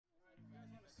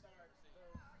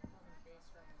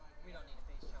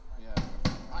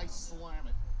I slam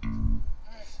it.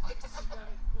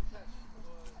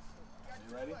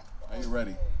 You ready? Are you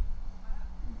ready?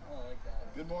 I like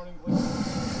that. Good morning, Glenn.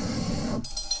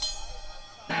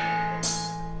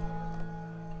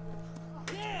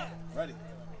 Ready?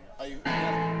 Are you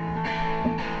ready?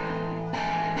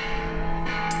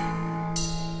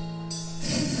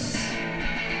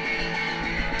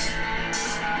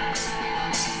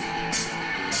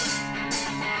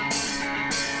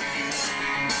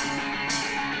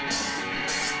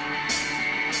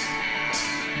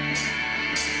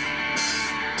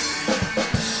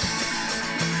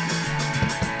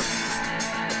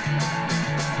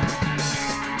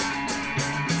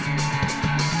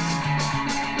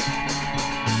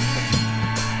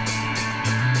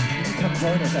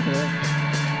 Join us up here.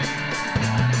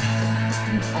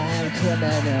 I'm a criminal.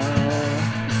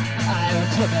 I'm a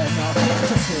criminal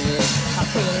fantasy. I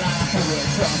feel life away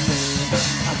from me.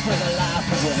 I feel the life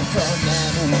away from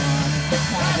anyone.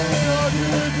 I don't know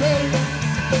today.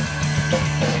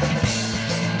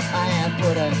 I am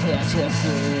good at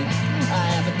fantasy. I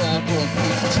am a knuckle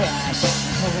piece of trash.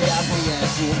 Maybe I'm being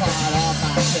too hard on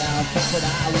myself, but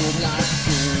I would like to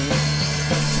see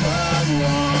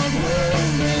someone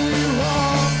bring me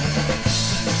home.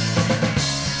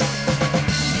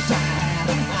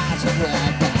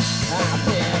 I've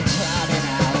been drowning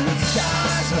out with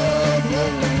stars of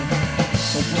blue.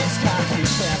 But this country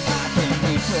step I can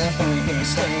be free. We can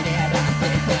stay there. I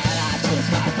think that I just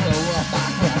might blow up my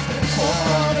breath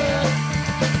for it.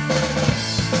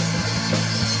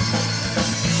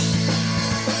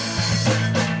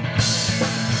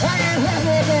 I am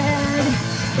heavy man.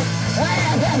 I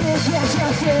am heavy, can't you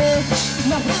see?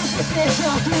 My purpose is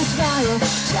not to smile.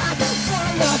 Try to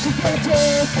find out to get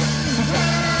it.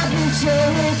 I've been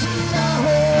showing to the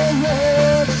whole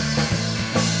world.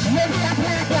 Maybe I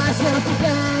pack myself to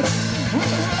bed. We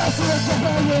can wrestle with the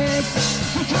bonus.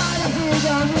 We kind of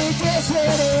freedom we just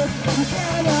hit it. We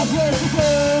kind of place to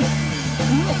go.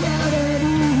 Look out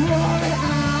anyone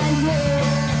I know.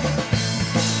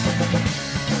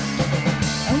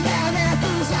 And now that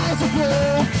these eyes are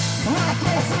blue, I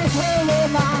guess it's really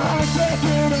my heart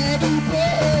taking any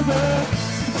bigger.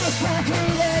 This country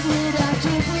that we don't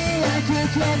keep me a good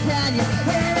companion.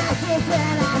 And I think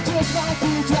that I just might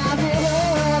be driving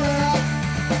on.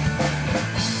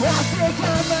 I think I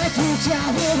might be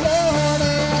driving on.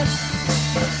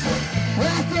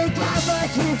 I think I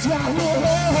might be driving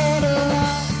on.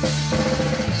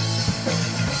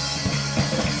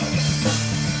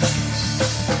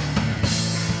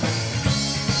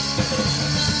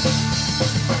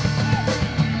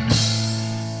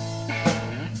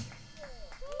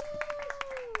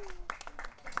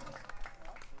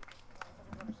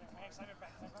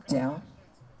 Down.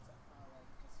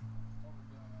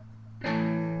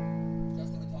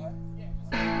 Just the guitar? Yeah,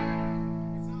 just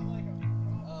it's not like a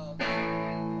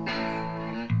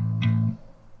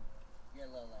you're a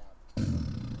little loud.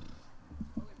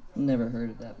 Never heard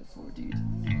of that before, dude.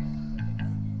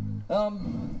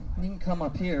 You can come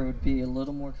up here. It would be a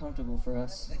little more comfortable for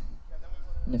us.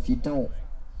 And if you don't,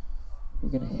 we're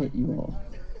gonna hit you all.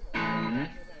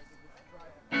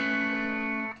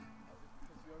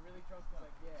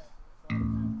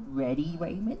 Ready,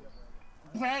 Raymond?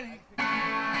 Ready?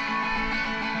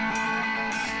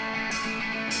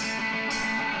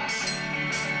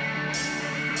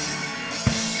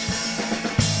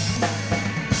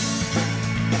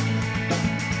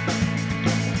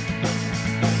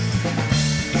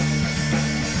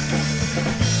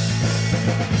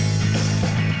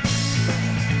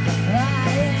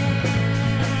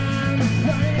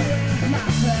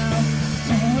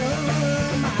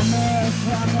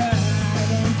 From the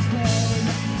hiding stage,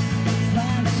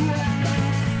 I'm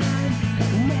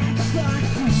trying,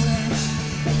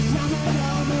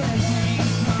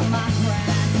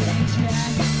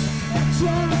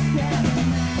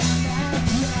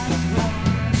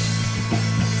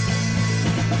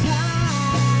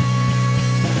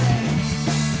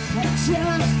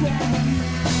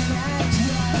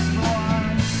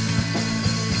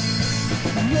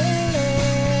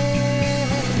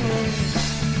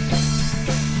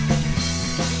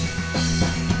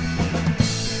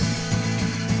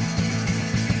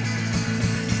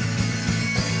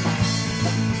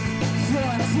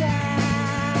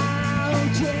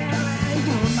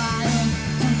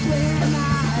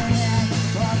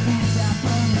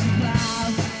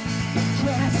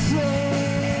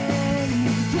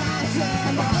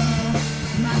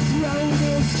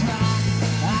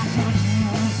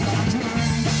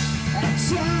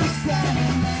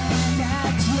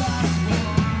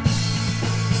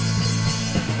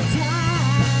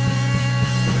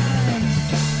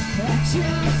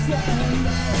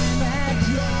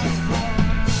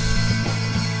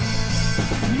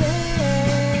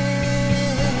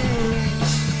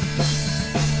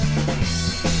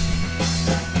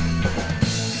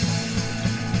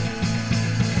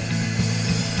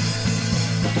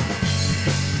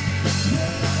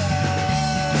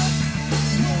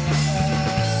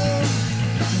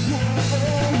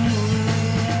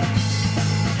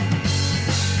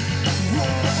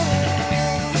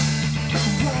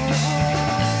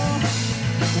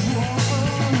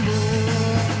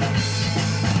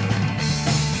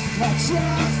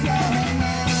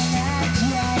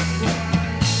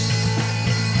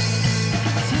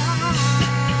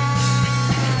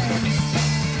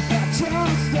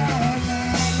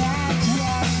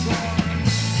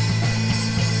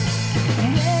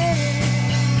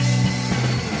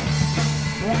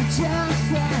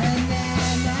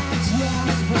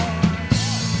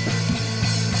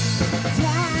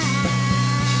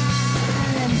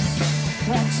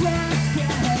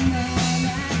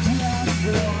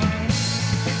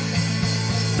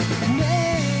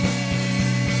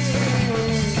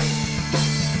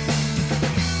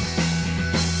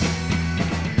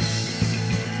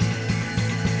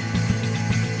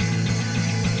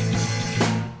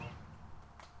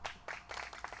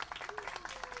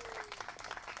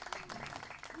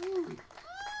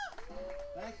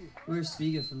 We're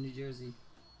Spiga from New Jersey.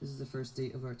 This is the first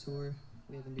date of our tour.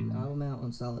 We have a new album out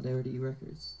on Solidarity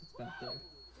Records. It's back there.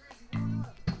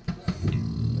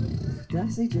 Did I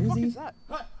say Jersey? What is that?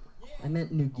 I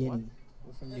meant New Guinea.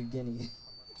 We're from New Guinea.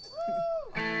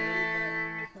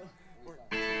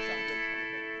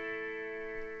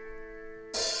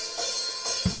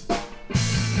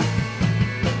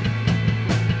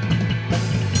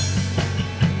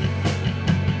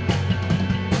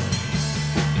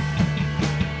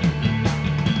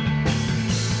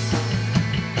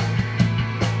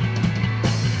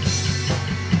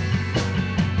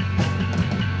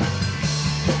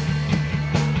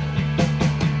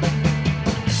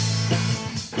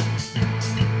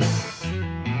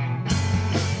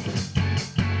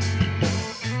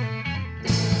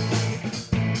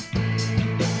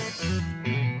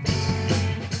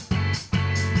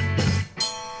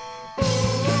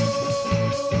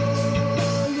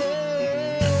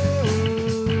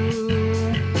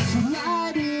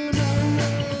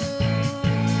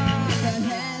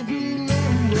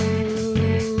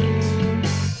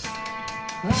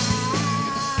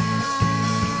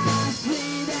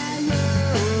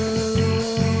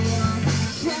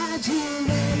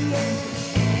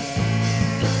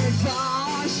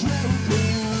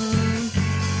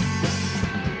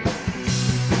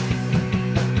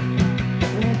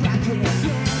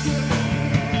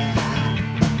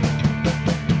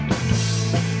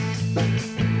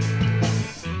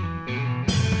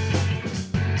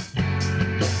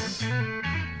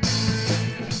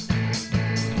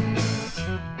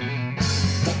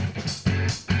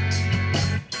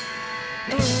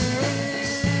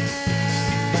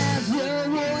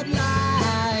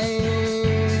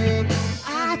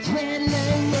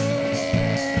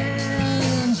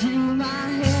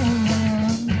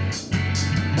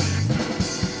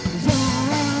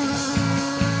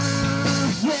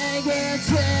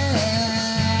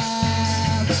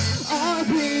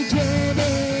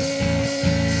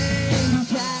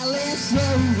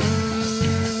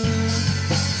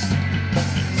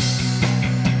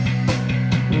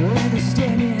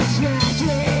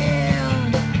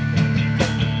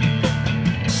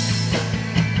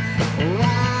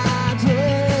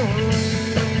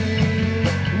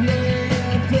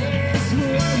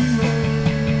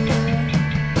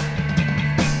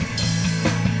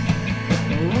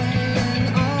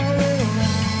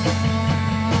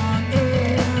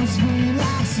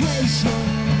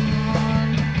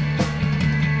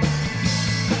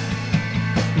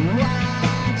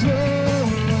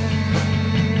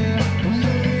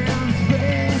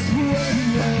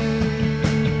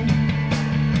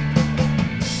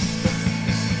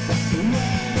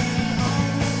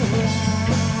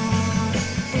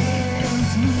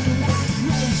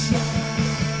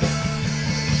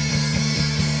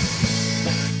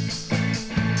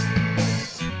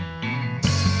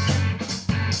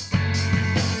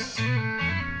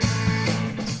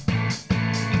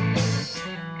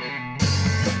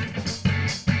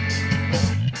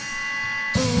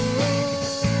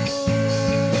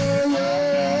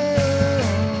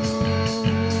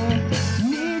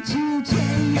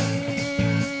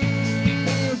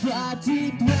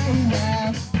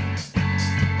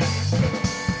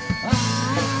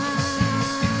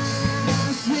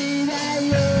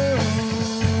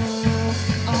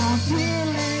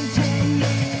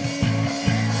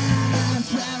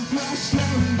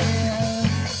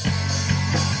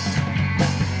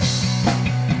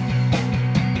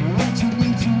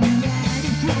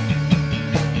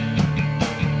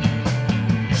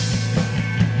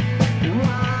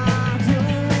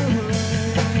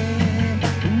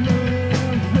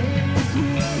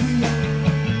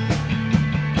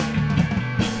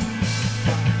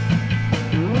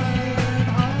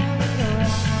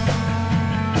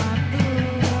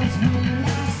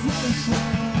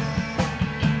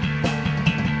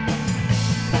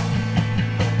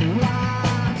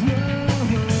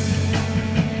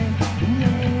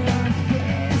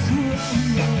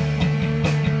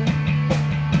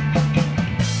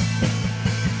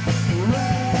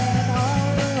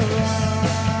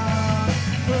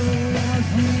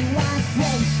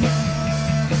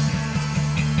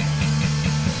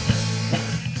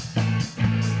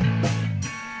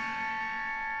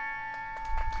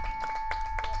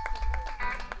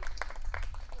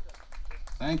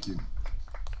 Thank you.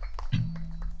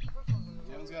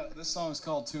 This song is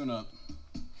called Tune Up.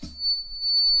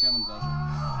 Kevin does it.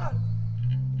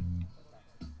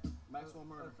 Maxwell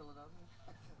Murder.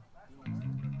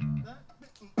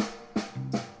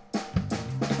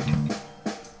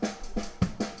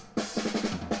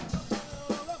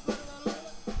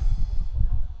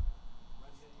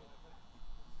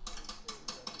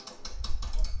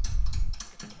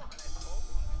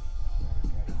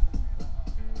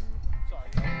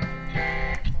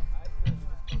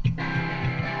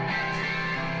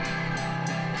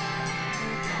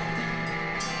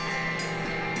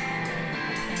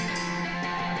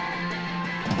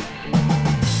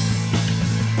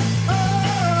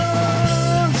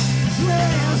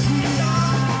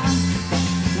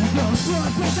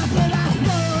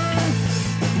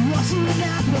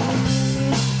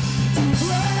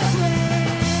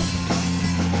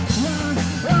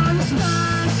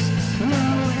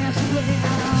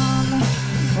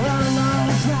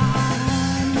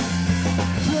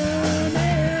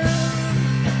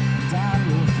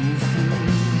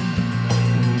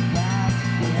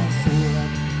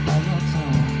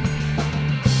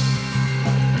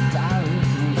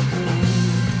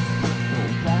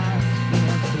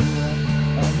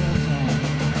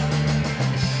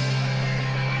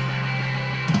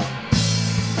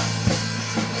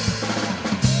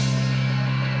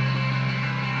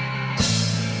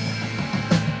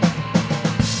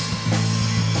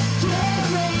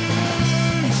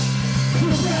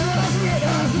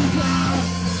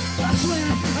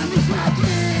 is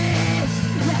lucky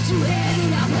that you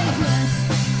ended up hopeless.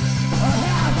 Or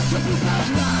how to be both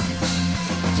drunk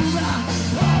to the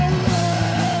whole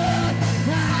world.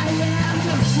 I am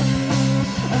the seed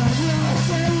of your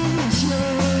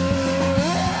illusion.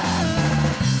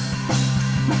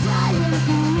 But I am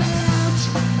the edge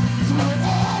through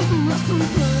all the rest of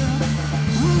the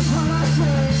which one I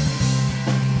say.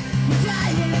 But I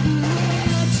am the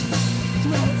edge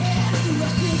through all the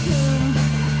rest of the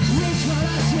which one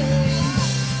I say.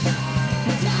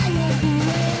 But I am the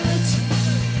edge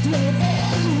through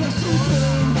all the rest of the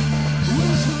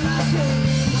which one I say.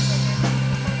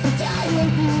 But I am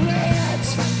the edge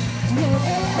through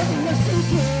all the rest of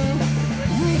the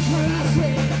which one I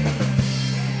say.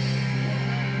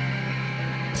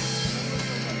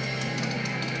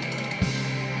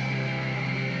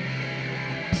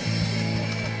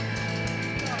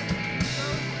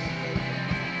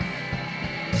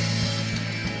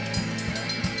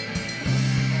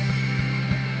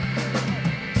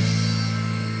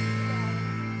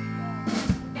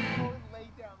 Lay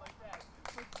down like that.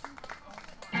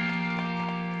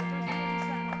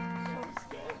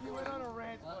 You went on a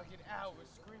rant for like an hour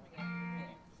screaming at the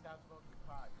band to stop smoking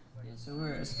pot. Yeah, so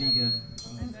we're at Aspiga.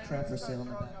 Crap for sale in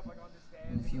the back.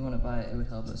 And if you want to buy it, it would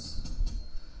help us.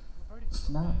 If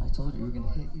not, I told you we're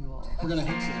gonna hit you all. We're gonna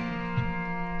hit you.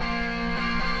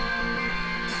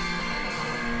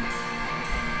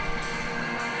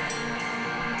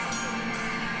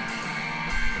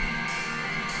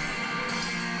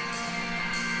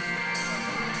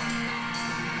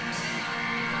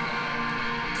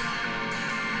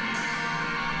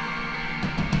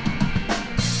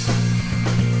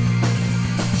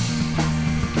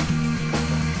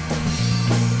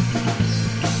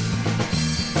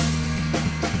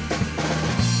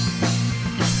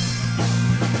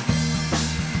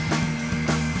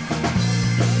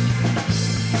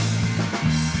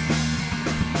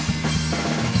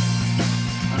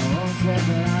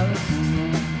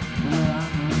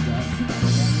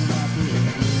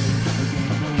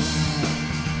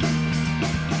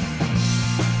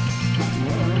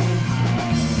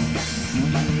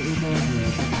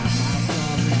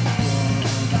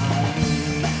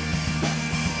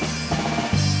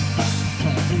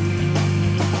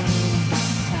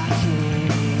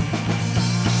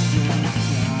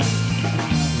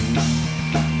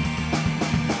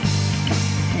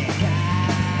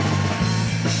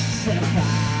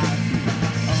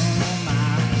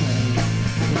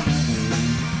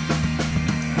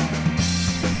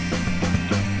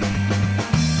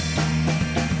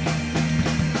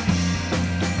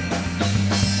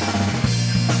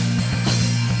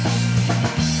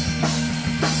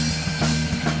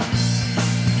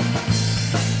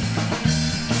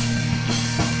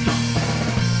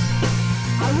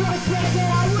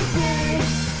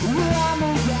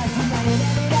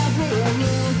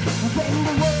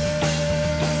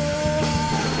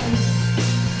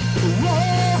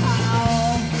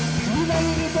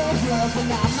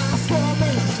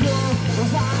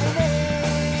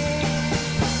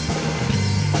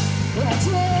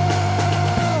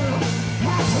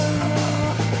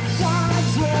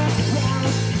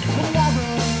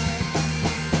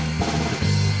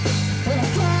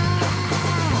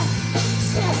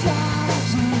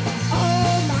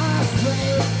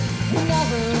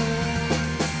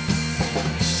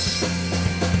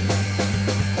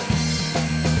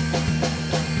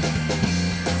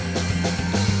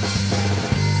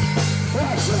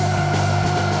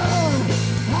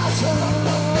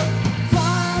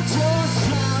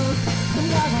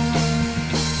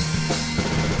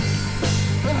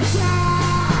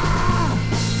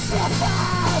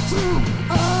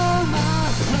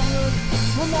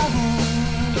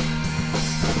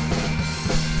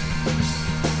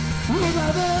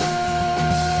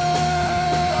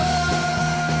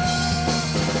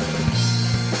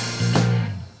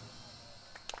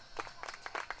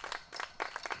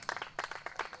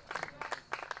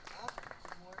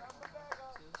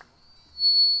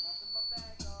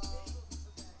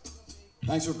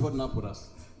 Thanks for putting up with us.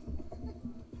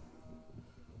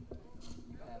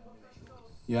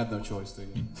 You had no choice, did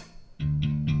you?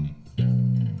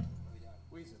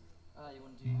 Weezer. You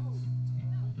want to do...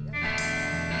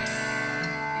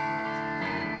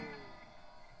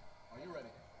 Are you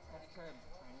ready?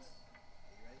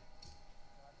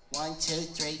 1, 2,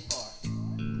 3, 4.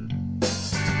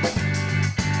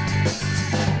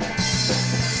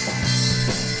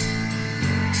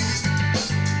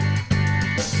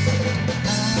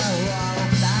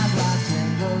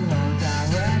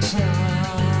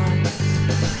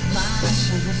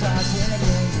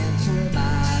 Into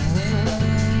my head,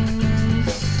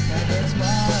 and it's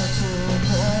more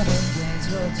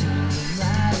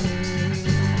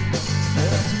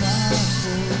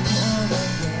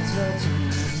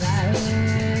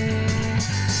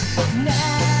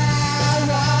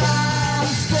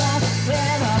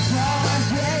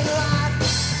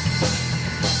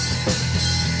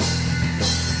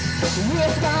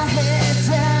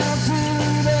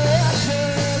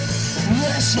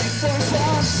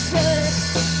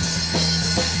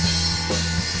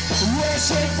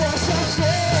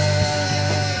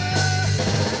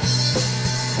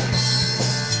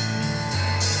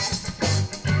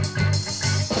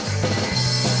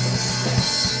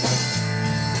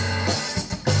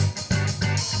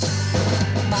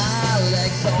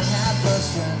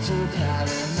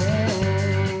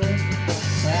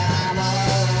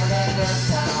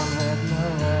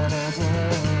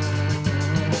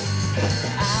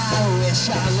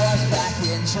I was back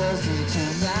in Jersey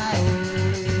tonight.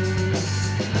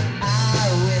 I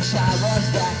wish I was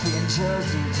back in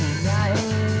Jersey tonight.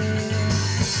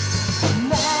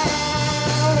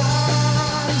 Now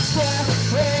I'm stuck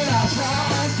in a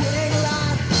parking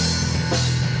lot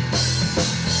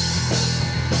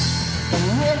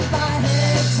with my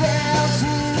head down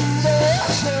to the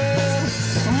curb,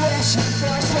 wishing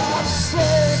for some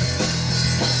sleep,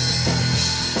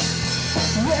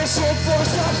 wishing for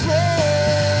some sleep.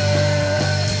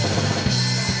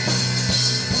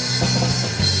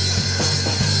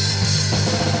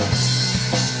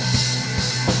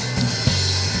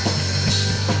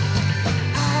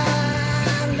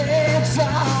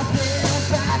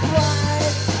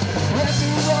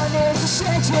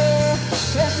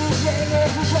 Everything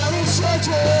is becoming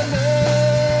shaken.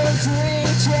 It's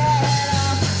reaching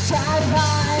time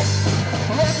high.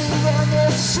 Everyone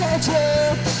is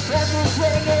shaking.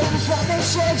 Everything is becoming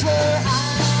shaken. I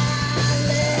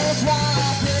live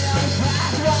up in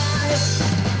black light.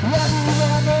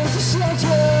 Everyone is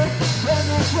shaking.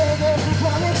 Everything is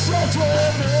becoming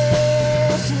shaken.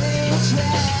 It's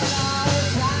reaching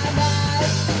time high.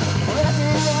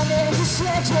 Everyone is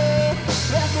shaking.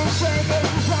 Everything is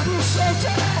becoming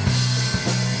shaken.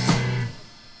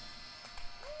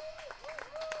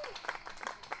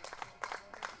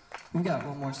 We got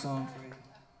one more song for you.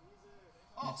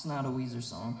 It's not a Weezer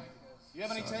song. You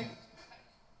have any Sorry. tape? Is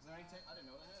there any tape? I didn't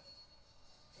know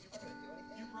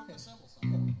that. You broke the cymbal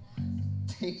somehow.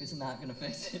 Tape is not gonna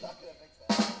fix it.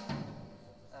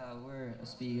 We're a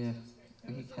Spiga.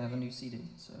 We have a new CD,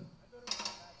 so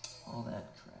all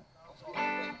that crap.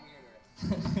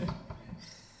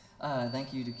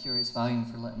 Thank you to Curious Volume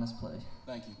for letting us play.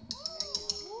 Thank you.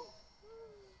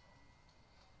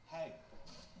 Hey.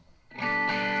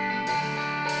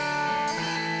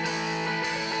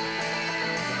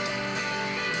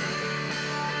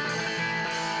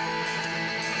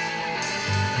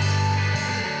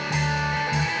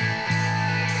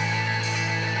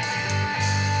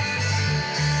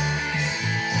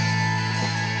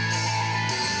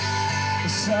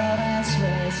 Sundance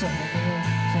race on the moon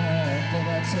for a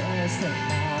bigger taste of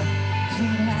mouth.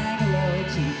 Feet hang low,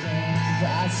 keeping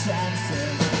the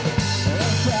senses.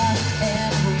 Wake up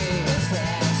and breathe,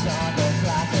 hands on the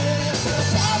clock, it's so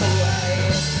far away.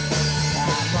 I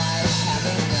might have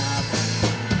enough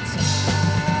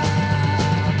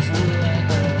time to let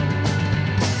go.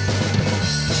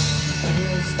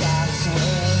 Please stop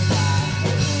swaying my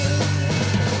head.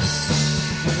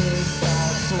 Please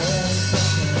stop swaying my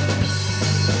head.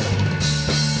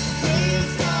 Please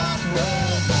stop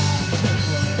swaying my head.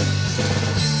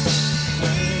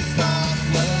 Please stop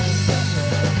swaying my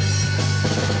head.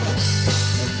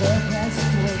 The book has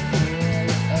split the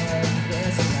weight of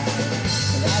this night,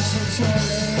 and I should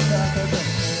surely look at the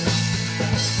moon.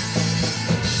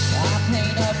 I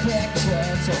paint a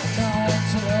picture so no one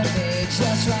to me,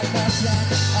 just like the scent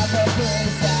of the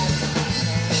breeze that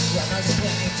came from a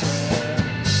stranger.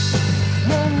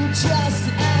 You just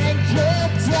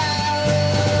anchored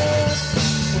down.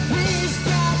 Please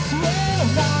stop swaying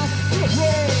my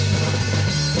head.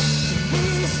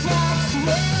 Please stop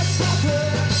swaying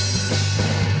something.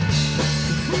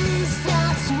 Please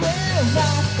stop swaying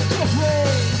my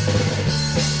head.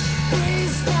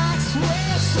 Please stop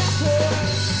swaying something.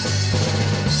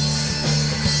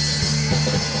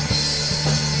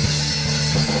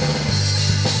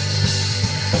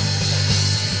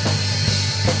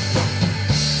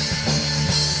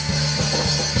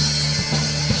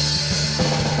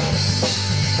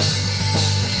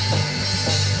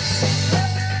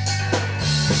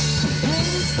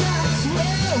 Please stop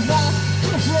swaying my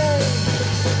head.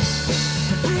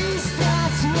 Please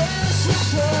stop swaying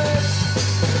something.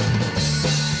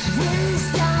 Please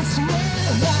stop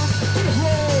swaying my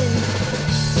head.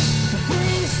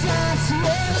 Please stop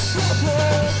swaying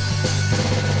something.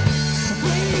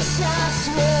 Please stop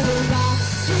swaying my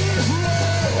head.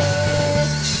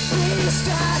 Please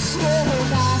stop swaying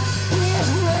my head.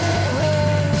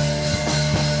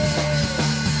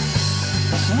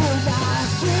 Will not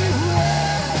give way.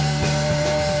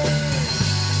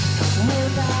 Will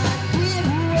not give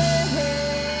way.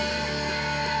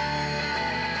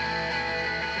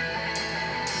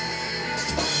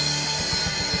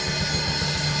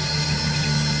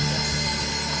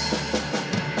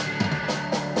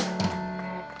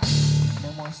 No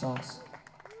more songs.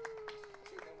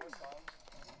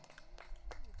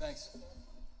 Thanks.